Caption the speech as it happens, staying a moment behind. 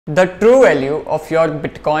The true value of your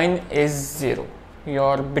Bitcoin is zero.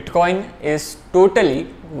 Your Bitcoin is totally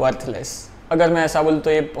worthless. अगर मैं ऐसा बोलूँ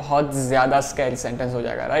तो ये बहुत ज़्यादा स्कैरी सेंटेंस हो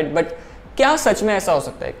जाएगा, राइट? बट क्या सच में ऐसा हो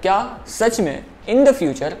सकता है? क्या सच में इन द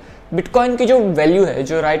फ्यूचर बिटकॉइन की जो वैल्यू है,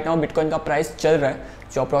 जो राइट नाउ बिटकॉइन का प्राइस चल रहा है,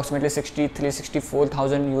 जो अप्रॉक्सीमेटली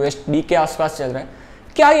 63-64,000 USD के आसपास चल रहा है,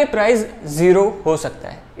 क्या ये प्राइस ज़ीरो हो सकता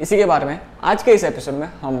है? इसी के बारे में आज के इस एपिसोड में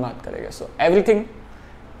हम बात करेंगे. So everything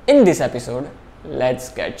in this episode, let's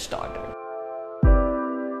get started.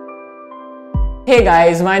 Hey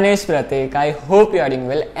guys, my name is Pratik. I hope you are doing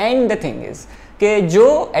well. And the thing is कि जो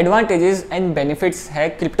एडवांटेजेस एंड बेनिफिट्स है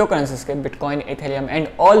क्रिप्टो करेंसीज के, bitcoin, Ethereum and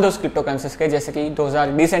all those crypto currencies के, जैसे कि those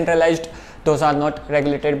are decentralised, those are not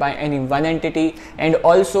regulated by any one entity, and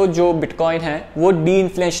also जो bitcoin है वो डी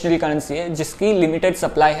इन्फ्लेशनरी करेंसी है जिसकी लिमिटेड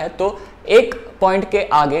सप्लाई है. तो एक पॉइंट के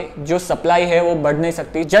आगे जो सप्लाई है वो बढ़ नहीं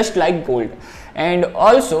सकती, just like gold. And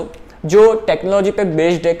also जो टेक्नोलॉजी पे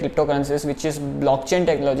बेस्ड है crypto currencies which is blockchain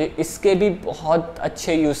technology, इसके भी बहुत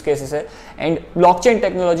अच्छे यूज केसेस है and blockchain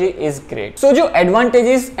technology is great. सो जो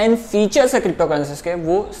एडवांटेजेस एंड फीचर्स है क्रिप्टो करेंसीज के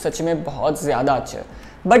वो सच में बहुत ज़्यादा अच्छे हैं.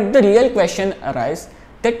 But the real question arise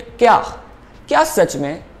that क्या सच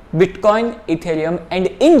में bitcoin, Ethereum and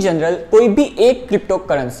in general कोई भी एक क्रिप्टो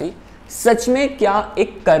करेंसी सच में क्या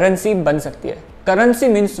एक करेंसी बन सकती है? Currency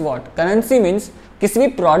means what? Currency means किसी भी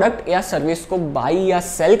प्रोडक्ट या सर्विस को बाई या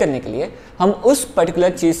सेल करने के लिए हम उस पर्टिकुलर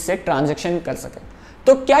चीज से ट्रांजैक्शन कर सकें.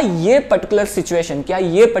 तो क्या ये पर्टिकुलर सिचुएशन, क्या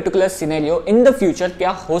ये particular scenario in the future क्या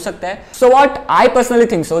हो सकता है? So what I personally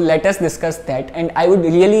think so, let us discuss that. And I would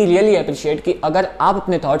really appreciate कि अगर आप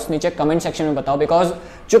अपने थॉट्स नीचे कमेंट सेक्शन में बताओ, बिकॉज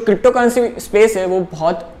जो क्रिप्टो करेंसी स्पेस है वो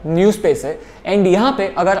बहुत न्यू स्पेस है. एंड यहाँ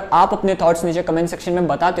पे अगर आप अपने थॉट्स नीचे कमेंट सेक्शन में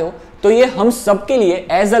बताते हो तो ये हम सबके लिए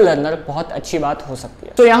एज अ लर्नर बहुत अच्छी बात हो सकती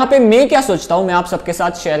है. तो यहाँ पे मैं क्या सोचता हूँ, मैं आप सबके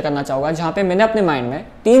साथ शेयर करना चाहूंगा, जहाँ पे मैंने अपने माइंड में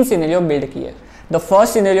 3 सिनेरियो बिल्ड किए. The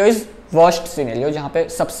first scenario is worst scenario, जहां पे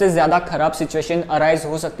सबसे ज्यादा खराब सिचुएशन अराइज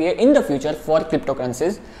हो सकती है in the future for crypto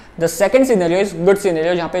currencies. The second scenario is good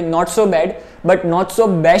scenario, जहां पे not so bad but not so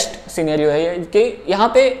best scenario है कि यहाँ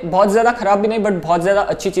पे बहुत ज्यादा खराब भी नहीं बट बहुत ज्यादा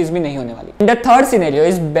अच्छी चीज भी नहीं होने वाली. The third scenario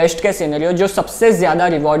is best के सिनेरियो, जो सबसे ज्यादा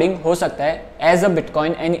रिवॉर्डिंग हो सकता है as a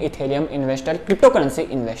bitcoin and Ethereum investor, crypto currency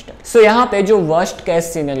investor. सो यहाँ पे जो वर्स्ट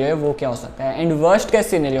केस सिनेरियो है वो क्या हो सकता है? एंड वर्स्ट केस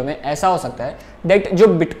सिनेरियो में ऐसा हो सकता है दैट जो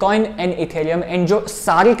बिटकॉइन एंड इथेरियम एंड जो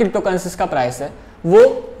सारी क्रिप्टो करेंसीज का प्राइस है वो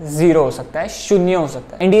जीरो हो सकता है, शून्य हो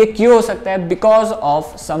सकता है. एंड ये क्यों हो सकता है? Because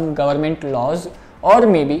of some government laws और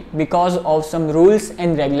may be because of some rules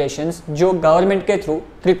and regulations जो गवर्नमेंट के थ्रू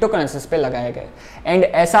क्रिप्टो करेंसीज पे लगाए गए. एंड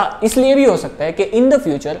ऐसा इसलिए भी हो सकता है कि इन द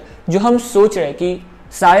फ्यूचर जो हम सोच रहे हैं कि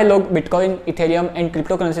सारे लोग bitcoin, Ethereum and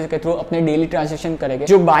crypto currencies के थ्रू अपने डेली ट्रांजेक्शन करेंगे,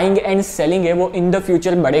 जो बाइंग एंड सेलिंग है वो इन द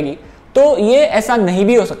फ्यूचर बढ़ेगी, तो ये ऐसा नहीं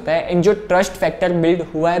भी हो सकता है. एंड जो ट्रस्ट फैक्टर बिल्ड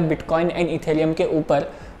हुआ है बिटकॉइन एंड इथेरियम के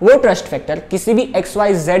ऊपर, वो ट्रस्ट फैक्टर किसी भी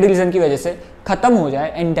XYZ रीजन की वजह से खत्म हो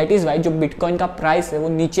जाए एंड दैट इज वाई जो बिटकॉइन का प्राइस है वो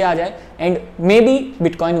नीचे आ जाए and may be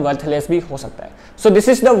bitcoin worthless भी हो सकता है. So this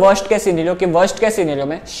is the worst case scenario कि वर्स्ट केस सिनेरियो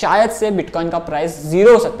में शायद से बिटकॉइन का प्राइस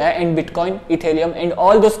जीरो हो सकता है and bitcoin, Ethereum and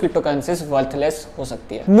all those crypto currencies worthless हो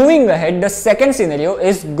सकती है. Moving ahead, the second scenario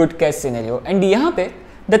is good case scenario. And यहाँ पे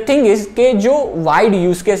द थिंग इज कि जो वाइड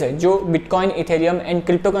यूज केस है, जो bitcoin, Ethereum and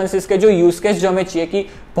crypto currencies के जो यूज केस जो हमें चाहिए कि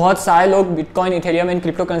बहुत सारे लोग bitcoin, Ethereum and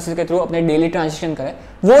crypto currencies के थ्रू अपने डेली ट्रांजेक्शन करें,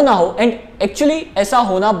 वो ना हो. एंड एक्चुअली ऐसा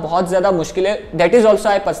होना बहुत ज्यादा मुश्किल है. That is also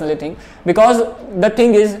I personally think, because the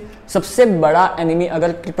thing is सबसे बड़ा एनिमी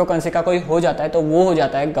अगर क्रिप्टो करेंसी का कोई हो जाता है तो वो हो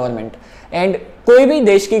जाता है गवर्नमेंट. एंड कोई भी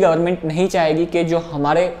देश की गवर्नमेंट नहीं चाहेगी कि जो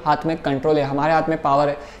हमारे हाथ में कंट्रोल है, हमारे हाथ में पावर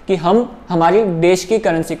है कि हम हमारी देश की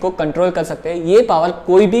करेंसी को कंट्रोल कर सकते हैं, ये पावर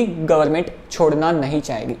कोई भी गवर्नमेंट छोड़ना नहीं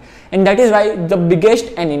चाहेगी. And that is why the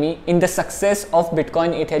biggest enemy in the success of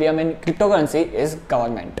bitcoin, Ethereum and crypto currency is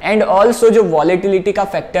government. And also जो वॉलेटिलिटी का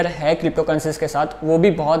फैक्टर है क्रिप्टो करेंसीज के साथ वो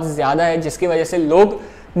भी बहुत ज्यादा है, जिसकी वजह से लोग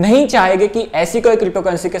नहीं चाहेंगे कि ऐसी कोई क्रिप्टो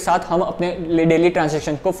करेंसी के साथ हम अपने डेली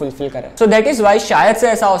ट्रांजैक्शन को फुलफिल करें. सो दैट इज वाई शायद से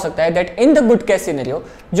ऐसा हो सकता है that in the good case scenario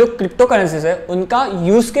जो क्रिप्टो करेंसीज है उनका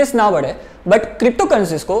यूज केस ना बढ़े बट क्रिप्टो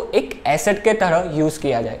करेंसीज को एक एसेट के तरह यूज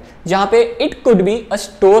किया जाए, जहां पे it could be a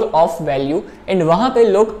store of value and वहां पे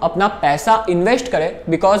लोग अपना पैसा इन्वेस्ट करें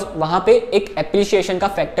बिकॉज वहां पे एक एप्रिसिएशन का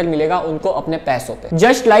फैक्टर मिलेगा उनको अपने पैसों पे.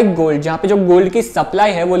 जस्ट लाइक गोल्ड, जहां पे जो गोल्ड की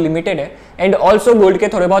सप्लाई है वो लिमिटेड है एंड ऑल्सो गोल्ड के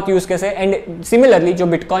थोड़े बहुत यूज केस है. एंड सिमिलरली जो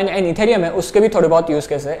बिटकॉइन एंड इथेरियम है उसके भी थोड़े बहुत यूज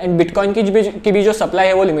केस है एंड बिटकॉइन की भी जो सप्लाई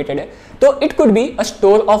है वो लिमिटेड है. तो it could be a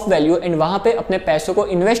store of value and वहां पे अपने पैसों को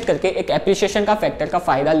इन्वेस्ट करके एक एप्रिसिएशन का फैक्टर का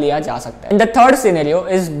फायदा लिया जा सकता है. And the third scenario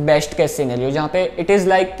is best case scenario, जहाँ पे इट इज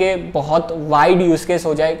लाइक के बहुत वाइड यूज केस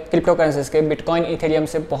हो जाए क्रिप्टो करेंसीज के, बिटकॉइन इथेरियम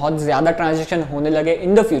से बहुत ज्यादा ट्रांजेक्शन होने लगे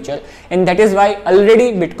in the future, and that is why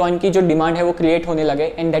already bitcoin की जो डिमांड है वो क्रिएट होने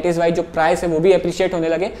लगे, एंड दैट इज वाई जो प्राइस है वो भी अप्रिशिएट होने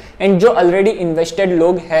लगे, एंड जो ऑलरेडी इन्वेस्टेड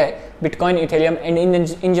लोग हैं bitcoin Ethereum and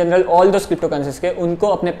in general all those crypto currencies के, उनको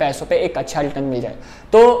अपने पैसों पे एक अच्छा रिटर्न मिल जाए।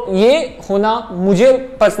 तो ये होना मुझे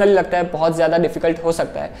पर्सनली लगता है बहुत ज़्यादा डिफिकल्ट हो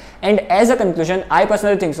सकता है। And as a conclusion I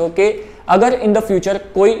personally think so कि अगर इन द फ्यूचर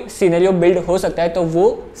कोई सिनेरियो बिल्ड हो सकता है तो वो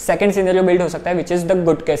सेकंड सिनेरियो बिल्ड हो सकता है which is the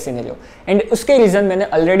good case scenario. And उसके रीज़न मैंने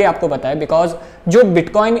ऑलरेडी आपको बताया, बिकॉज जो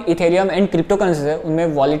bitcoin Ethereum and crypto currencies है उनमें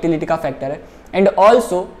वॉलीटिलिटी का फैक्टर है, एंड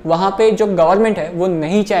ऑल्सो वहाँ पे जो गवर्नमेंट है वो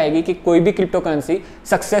नहीं चाहेगी कि कोई भी क्रिप्टो करेंसी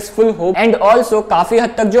सक्सेसफुल हो, एंड ऑल्सो काफ़ी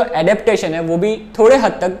हद तक जो एडेप्टेशन है वो भी थोड़े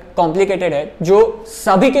हद तक कॉम्प्लिकेटेड है, जो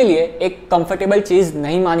सभी के लिए एक कंफर्टेबल चीज़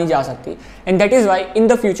नहीं मानी जा सकती। And that is why in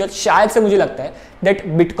the future शायद से मुझे लगता है दैट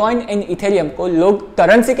बिटकॉइन एंड इथेरियम को लोग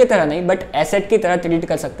करेंसी की तरह नहीं बट एसेट की तरह ट्रीट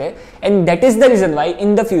कर सकते हैं, and that is the reason why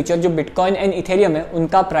in the future जो बिटकॉइन एंड इथेरियम है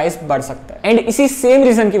उनका प्राइस बढ़ सकता है। एंड इसी सेम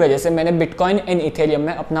रीजन की वजह से मैंने बिटकॉइन एंड इथेरियम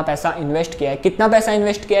में अपना पैसा इन्वेस्ट किया है। कितना पैसा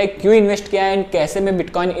इन्वेस्ट किया है, क्यों इन्वेस्ट किया है, एंड कैसे मैं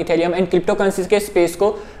bitcoin Ethereum and crypto currencies के स्पेस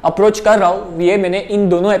को अप्रोच कर रहा हूँ, ये मैंने इन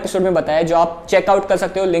दोनों एपिसोड में बताया, जो आप चेकआउट कर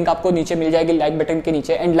सकते हो। लिंक आपको नीचे मिल जाएगी लाइक बटन के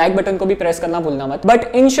नीचे, एंड लाइक बटन को भी प्रेस करना भूलना मत।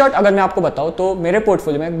 बट इन शॉर्ट अगर मैं आपको बताऊँ तो मेरे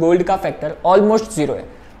पोर्टफोलियो में गोल्ड का फैक्टर ऑलमोस्ट 0 है।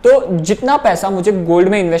 तो जितना पैसा मुझे गोल्ड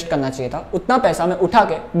में इन्वेस्ट करना चाहिए था उतना पैसा मैं उठा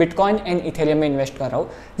के बिटकॉइन एंड इथेरियम में इन्वेस्ट कर रहा हूँ,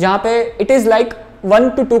 जहाँ पे it is like 1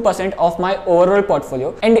 to 2% of my overall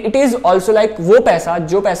portfolio, and it is also like वो पैसा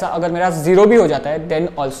जो पैसा अगर मेरा 0 भी हो जाता है then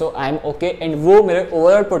also I am okay, and वो मेरे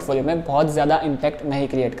ओवरऑल पोर्टफोलियो में बहुत ज्यादा इंपैक्ट नहीं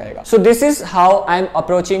क्रिएट करेगा। So this is how I am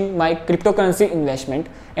approaching my crypto currency investment,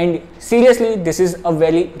 and seriously this is a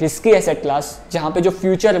very risky asset class, जहाँ पे जो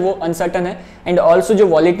फ्यूचर है वो अनसर्टन है, एंड ऑल्सो जो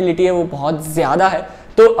वॉलीटिलिटी है वो बहुत ज्यादा है।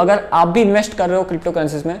 तो अगर आप भी इन्वेस्ट कर रहे हो क्रिप्टो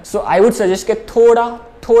करेंसीज में, सो आई वुड सजेस्ट कि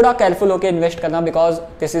थोड़ा केयरफुल होकर इन्वेस्ट करना, because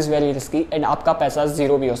this is very risky and आपका पैसा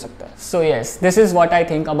 0 भी हो सकता है। So yes, this is what I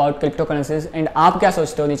think about crypto currencies, and आप क्या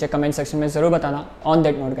सोचते हो नीचे कमेंट सेक्शन में जरूर बताना। On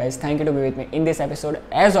that note guys, thank you to be with me in this episode.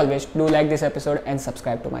 As always do like this episode and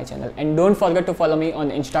subscribe to my channel, and don't forget to follow me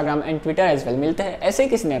on Instagram and Twitter as well. मिलते हैं ऐसे ही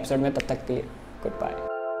किसी नए episode में, तब तक के लिए गुड बाय।